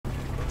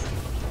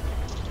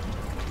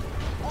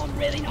I'm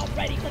really not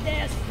ready for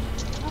this.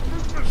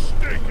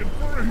 Mistaken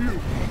for a human.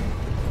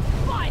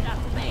 Fight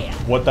us, man.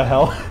 What the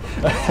hell?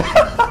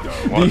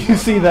 Do you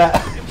see that?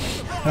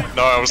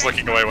 No, I was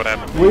looking away. What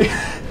happened? We.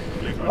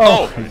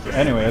 Oh.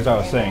 Anyway, as I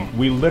was saying,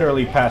 we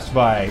literally passed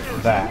by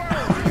that.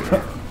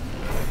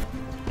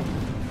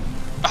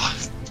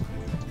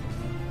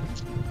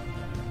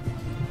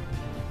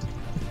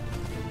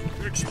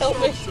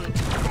 Explosive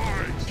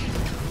device.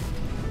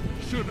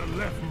 Should have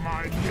left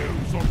my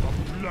nose on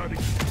the bloody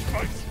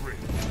ice ring.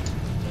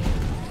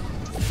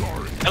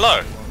 Sorry.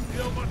 Hello.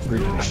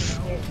 Greetings.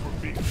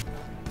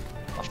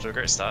 Off to a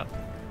great start.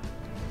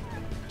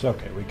 It's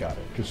okay, we got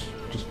it.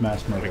 Just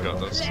mass murder. We got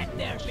this. Let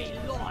there be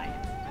light.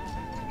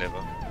 Never.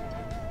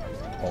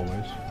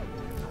 Always.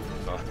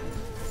 Oh,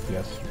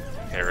 Yes.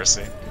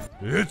 heresy.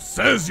 It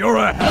says you're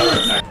a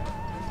heretic.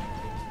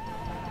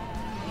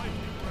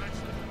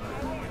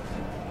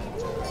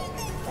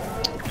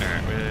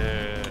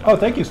 Alright, Oh,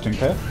 thank you,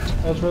 Stinktail.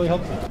 That was really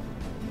helpful.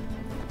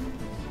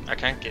 I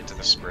can't get to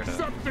the spreader.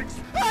 Something's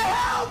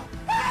I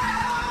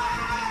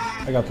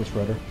got this,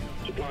 brother.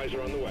 Supplies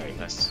are on the way.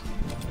 Nice.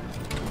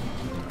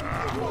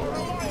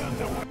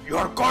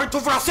 You're going to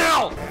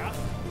Brazil!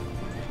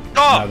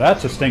 Now Oh!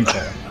 that's a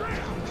Stinktail.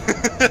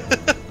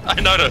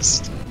 I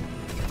noticed.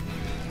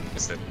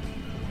 Missed it.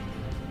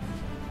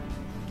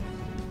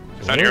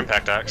 Found your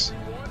impact axe.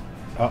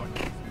 Oh,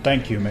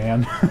 thank you,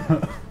 man.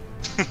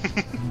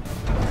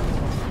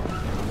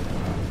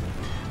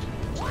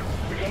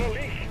 We got a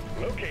leak.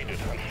 Locate it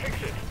and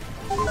fix it.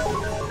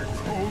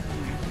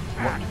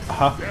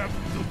 Huh?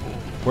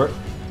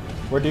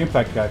 Where'd the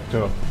impact guy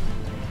go?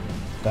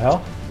 The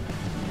hell?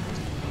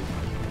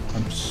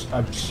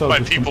 I'm so. My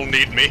people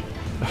need me.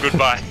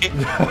 Goodbye.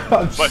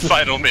 I'm My so,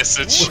 final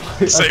message.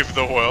 Save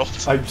the world.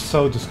 I'm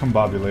so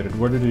discombobulated.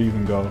 Where did it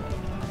even go?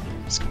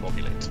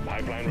 Discombobulate.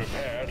 Pipeline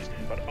repaired,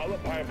 but other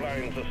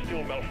pipelines are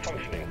still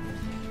malfunctioning.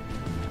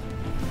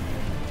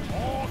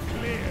 all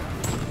clear.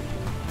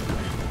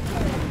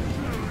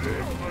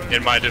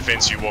 In my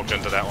defense, you walked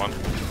into that one.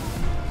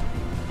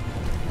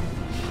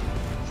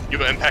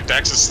 Your impact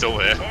axe is still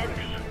there. Bugs,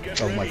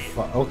 get Oh ready.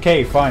 my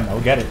okay, fine,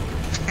 I'll get it.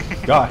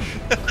 Gosh.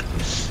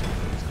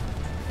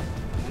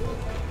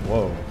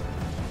 Whoa.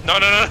 No,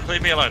 no, no,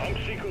 leave me alone. Pump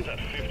sequence at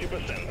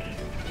 50%.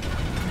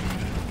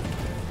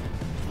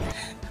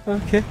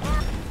 Okay.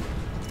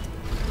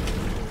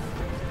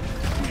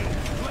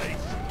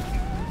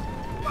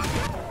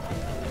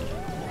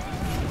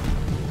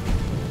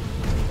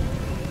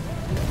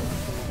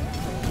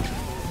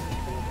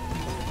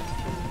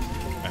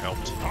 I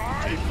helped.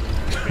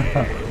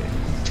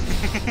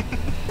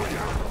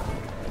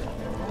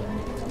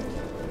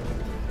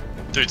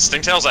 Dude,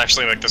 Stinktails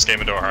actually make this game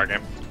into a horror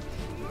game.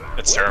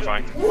 It's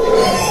terrifying.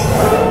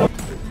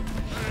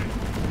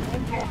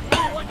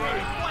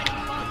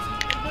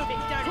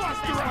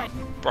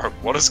 Bro,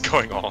 what is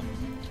going on?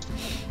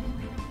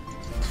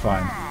 It's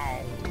fine.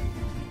 I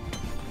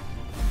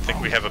think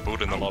we have a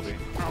boot in the lobby.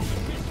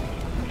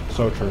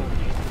 So true.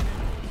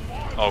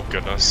 Oh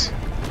goodness.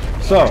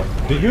 So,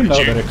 did you know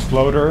you-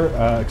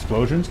 that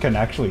explosions can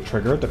actually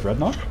trigger the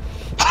dreadnought?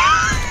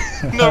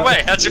 No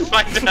way, how'd you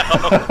find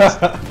out?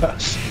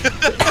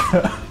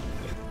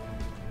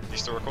 You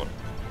still recording?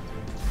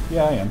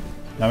 Yeah, I am.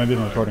 Now I've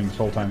been recording this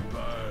whole time.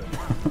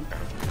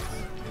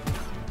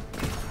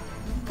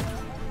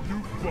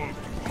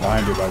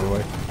 Behind you, by the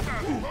way.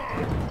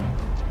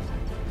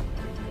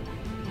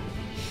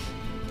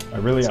 I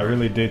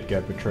really did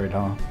get betrayed,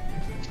 huh?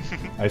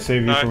 I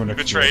saved you No, from an you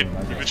betrayed.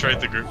 explosion. You betrayed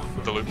the group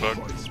with the loot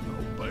bug.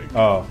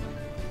 Oh,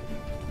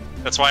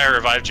 That's why I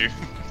revived you.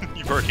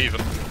 You broke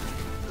even.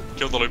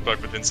 Killed the loot bug,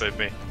 but then saved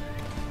me.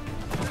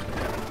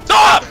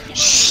 Ah!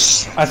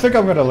 I think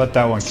I'm gonna let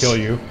that one kill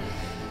you.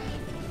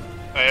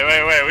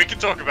 Wait, we can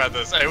talk about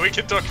this. Hey, we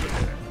can talk.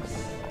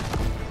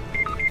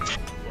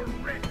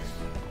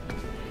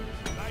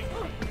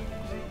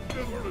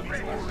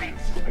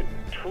 I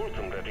told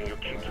them letting you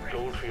keep the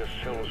gold for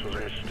yourselves was a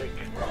mistake.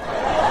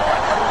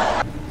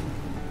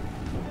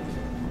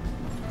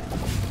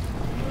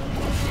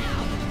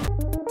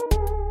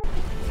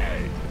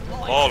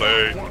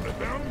 Ollie!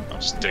 I'm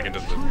just digging into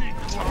the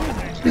tunnel.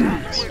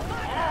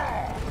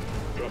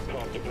 Drop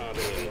pod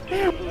departing in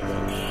 10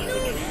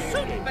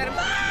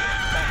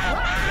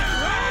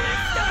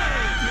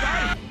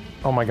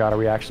 Oh my god, are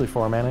we actually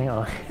four-manning?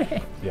 Oh.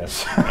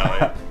 Yes.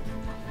 yeah.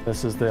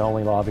 This is the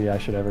only lobby I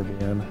should ever be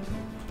in.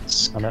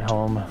 I'm at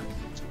home.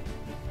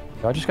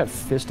 I just got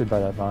fisted by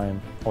that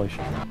vine. Holy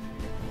shit.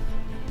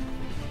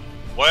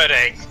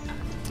 Wording!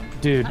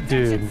 Dude,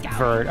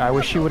 Vert, I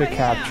wish you would have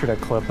captured a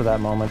clip of that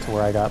moment to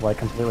where I got, like,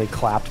 completely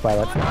clapped by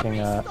that fucking,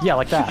 yeah,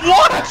 like that.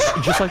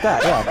 What? Just like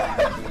that, yeah.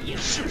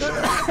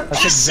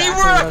 That's You see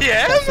where I am?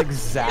 That's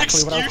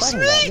exactly what I was Excuse talking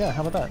me? about. Yeah,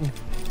 how about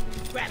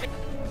that?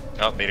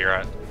 Oh,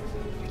 meteorite.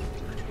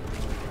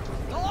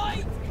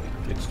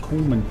 It's cool,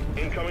 man.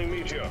 Incoming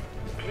meteor.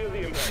 Clear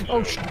the impact.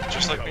 Oh, zone.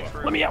 Just like me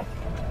for let me out.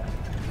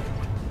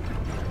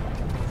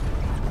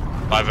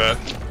 Bye, Vert.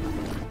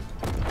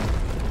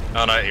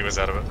 Oh no, he was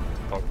out of it.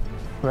 Oh.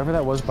 Whoever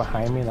that was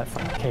behind me in that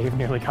fucking cave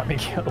nearly got me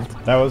killed.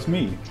 That was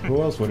me.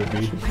 Who else would it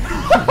be?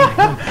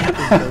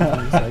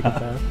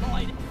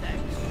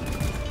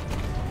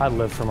 I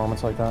lived for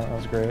moments like that. That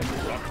was great.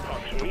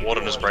 The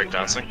warden is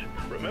breakdancing.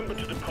 Remember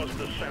to deposit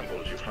the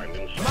samples you find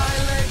inside.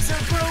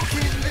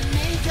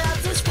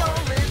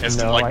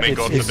 Instant No, like me, it's-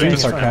 God it's forbid. being being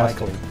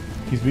sarcastic. unlikely.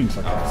 He's being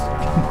sarcastic.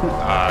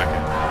 Ah,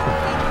 okay.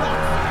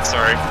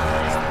 Sorry.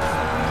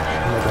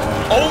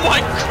 Oh my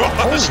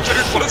gosh,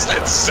 dude, what is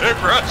that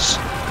surf rush?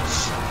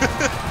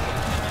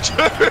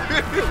 Dude!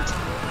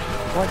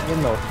 What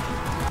in the...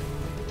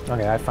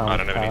 Okay, I found I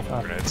the don't have any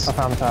path. grenades. I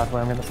found the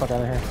pathway. I'm getting the fuck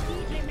out of here.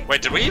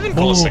 Wait, did we even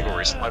pull a single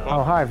resupply bomb?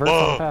 Oh, hi, Vert's on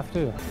Whoa. the path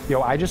too.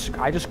 Yo, I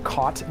just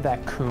caught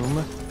that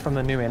coom from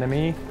the new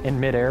enemy in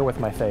midair with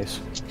my face.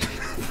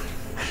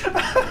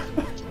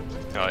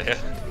 Oh yeah.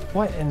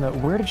 What in the...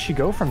 Where did she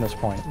go from this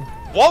point?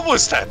 What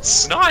was that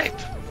snipe?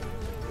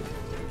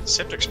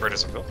 Septic spread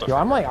isn't built Yo, though.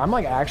 I'm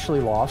like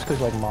actually lost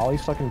because like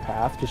Molly's fucking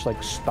path just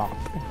like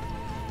stopped.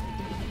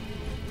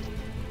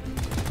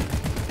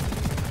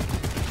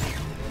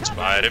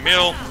 Spider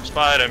mule,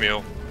 spider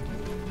mule.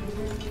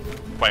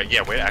 Wait,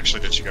 yeah, where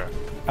actually did she go?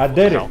 I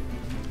did it. Oh,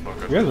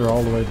 good. You guys are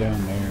all the way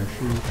down there.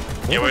 Shoot.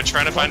 Yeah, we're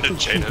trying to find a Where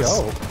did she Jadis.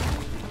 go?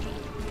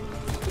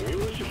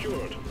 Mule is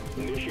secured.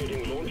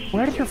 Initiating launch.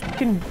 Where did your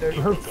fucking...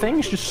 her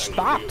things just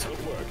stopped?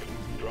 Good work.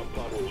 Drop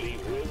pod will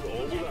leave with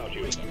or without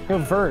you. Yo,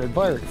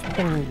 Vert,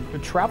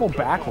 fucking travel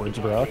backwards,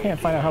 bro. I can't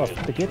find out how the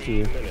fuck to get to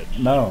you.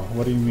 No,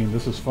 what do you mean?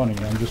 This is funny.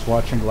 I'm just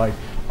watching like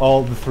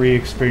all the 3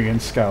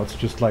 experienced scouts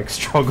just like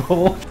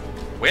struggle.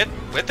 Where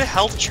the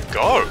hell did you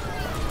go?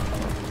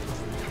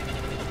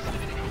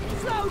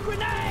 Throw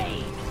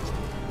grenade!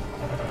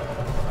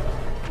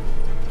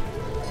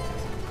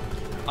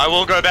 I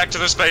will go back to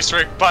the space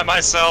rig by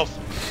myself.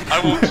 I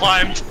will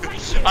climb.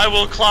 I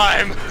will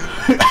climb.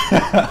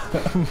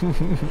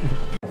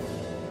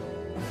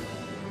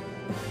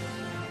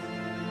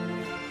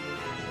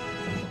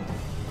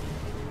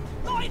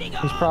 Lighting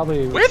He's up!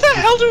 probably... Where the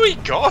hell do we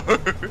go?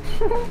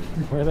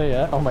 Where are they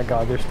at? Oh my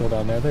god, they're still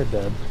down there. They're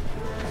dead.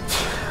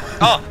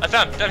 Oh, I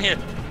found down here.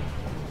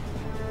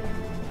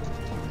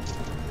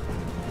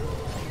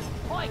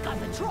 I got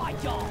the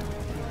tri-job!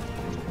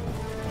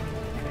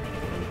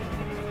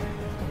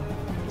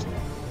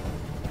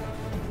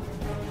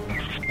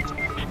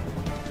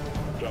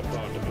 Drop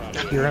pod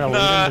deposit. You're gonna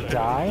Nah. leave him to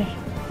die?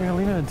 You're gonna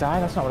leave him to die?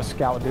 That's not what a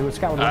scout would do. A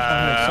scout would rush down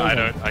here and I save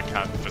him. don't. I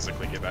can't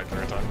physically get back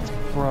there in time.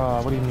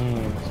 Bruh, what do you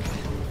mean?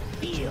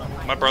 Feel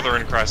like My brother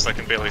in Christ, I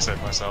can barely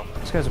save myself.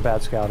 This guy's a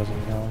bad scout, isn't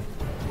he? No.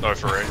 No,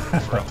 for real.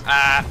 For real.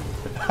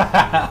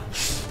 Ah!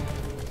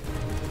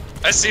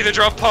 I see the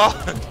drop pod.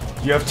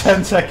 You have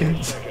 10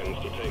 seconds. Seconds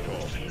to take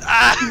off.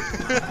 Ah!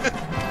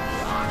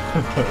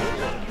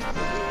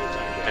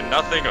 And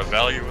nothing of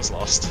value was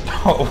lost.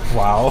 Oh,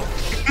 wow.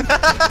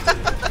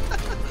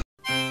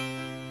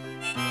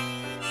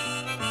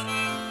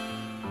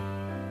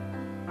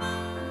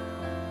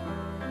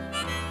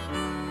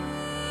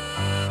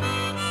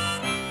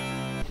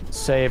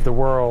 Save the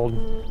world.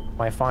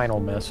 My final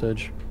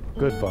message.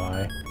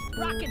 Goodbye.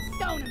 rock and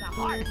stone in the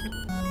heart!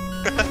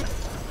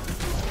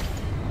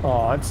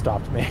 Oh, it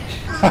stopped me.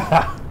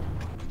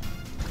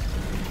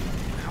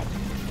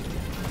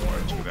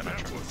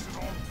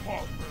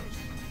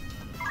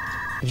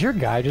 Did your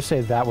guy just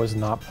say that was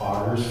not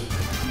ours?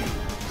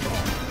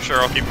 Sure,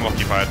 I'll keep him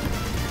occupied.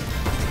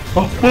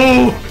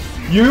 Oh,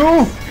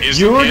 you? He's,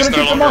 You were he's gonna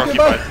no keep them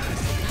longer occupied?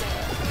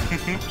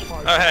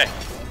 Oh, hey.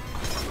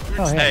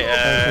 Oh,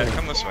 Hey,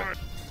 come this way.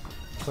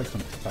 It's like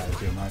some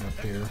spazio night up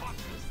here.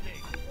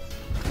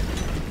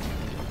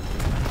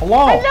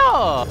 Hello.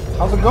 Hello!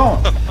 How's it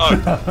going?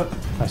 Oh,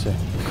 I see.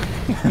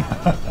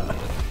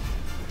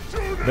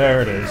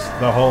 There it is.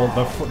 The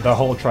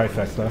whole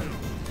trifecta.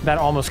 That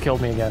almost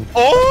killed me again.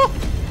 oh!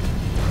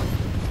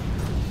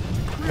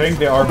 Ping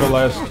the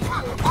arbalest.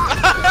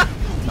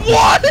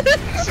 What?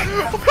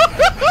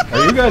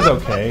 Are you guys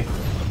okay?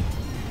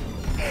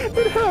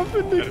 It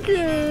happened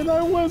again.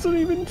 I wasn't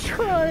even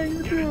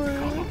trying to do it.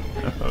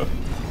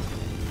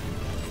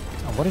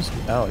 Oh, what is...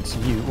 Oh, it's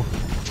you. Mule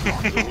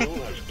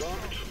has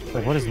docked.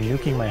 Wait, what is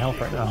nuking my health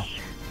right now?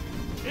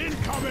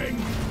 Incoming!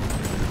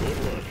 Good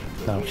work.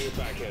 No.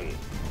 Back in.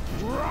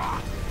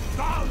 Rock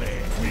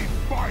solid! We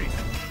fight